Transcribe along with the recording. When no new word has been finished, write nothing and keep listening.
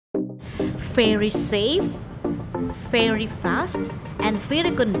Very safe, very fast, and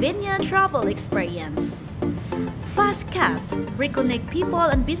very convenient travel experience. FastCat reconnect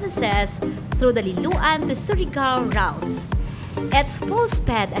people and businesses through the Liloan to Surigao route. It's full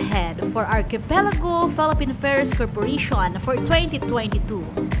speed ahead for Archipelago Philippine Ferries Corporation for 2022.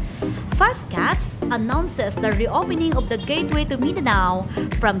 FastCat announces the reopening of the gateway to Mindanao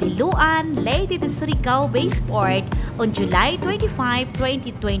from Liloan, Leyte to Surigao Baseport on July 25,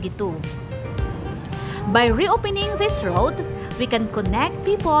 2022. By reopening this road, we can connect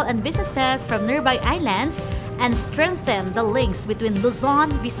people and businesses from nearby islands and strengthen the links between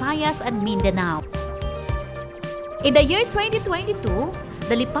Luzon, Visayas, and Mindanao. In the year 2022,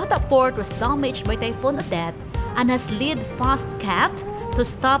 the Lipata port was damaged by Typhoon Odette and has led FastCat to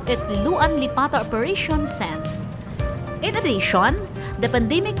stop its Liloan-Lipata operation since. In addition, the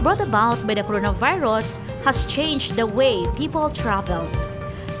pandemic brought about by the coronavirus has changed the way people traveled.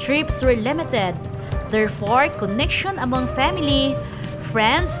 Trips were limited, therefore connection among family,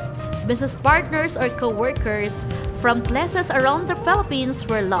 friends, business partners, or co-workers from places around the Philippines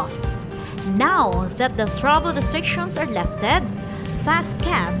were lost. Now that the travel restrictions are lifted,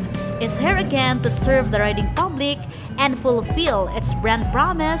 FastCat is here again to serve the riding public and fulfill its brand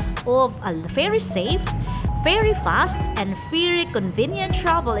promise of a very safe, very fast, and very convenient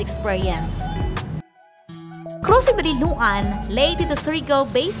travel experience. Crossing the Liloan, Leyte to Surigao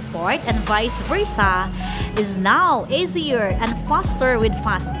Baseport and vice versa is now easier and faster with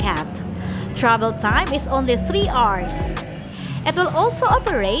FastCat. Travel time is only 3 hours. It will also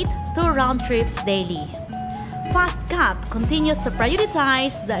operate 2 round trips daily. FastCat continues to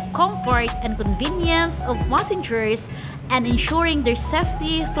prioritize the comfort and convenience of passengers and ensuring their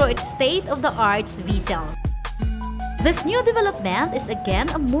safety through its state-of-the-art vessels. This new development is again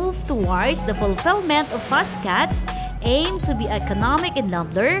a move towards the fulfillment of FastCat's aim to be economic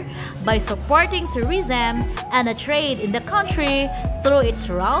enabler by supporting tourism and a trade in the country through its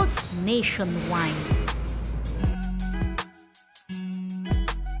routes nationwide.